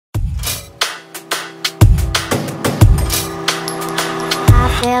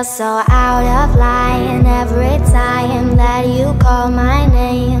feel so out of line every time that you call my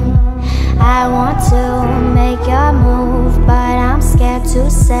name. I want to make your move, but I'm scared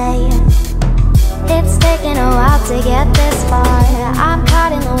to say it. It's taken a while to get this far, I'm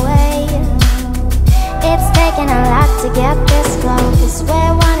caught in the way. It's taken a lot to get this close,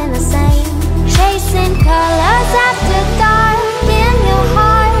 we're one and the same. Chasing colors after dark in your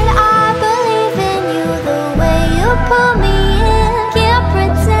heart. I believe in you the way you pull me in. Can't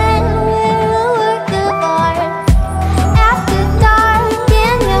pretend we're a work of art. After dark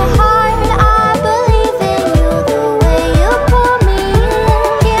in your heart. I believe in you the way you pull me in.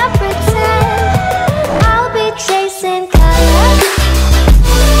 Can't pretend I'll be chasing colors.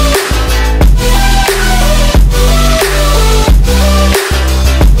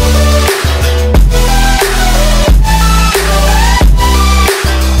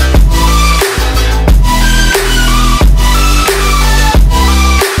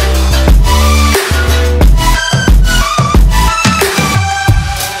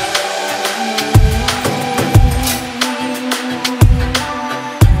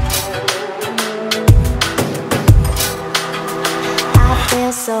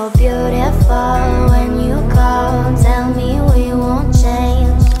 So beautiful when you call, tell me we won't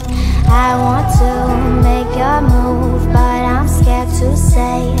change. I want to make your move, but I'm scared to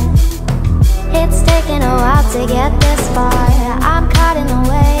say it. It's taken a while to get this far, I'm caught in the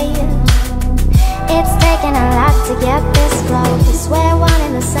way. It's taken a lot to get this close, we're one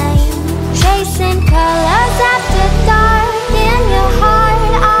and the same. Chasing colors after dark in your heart.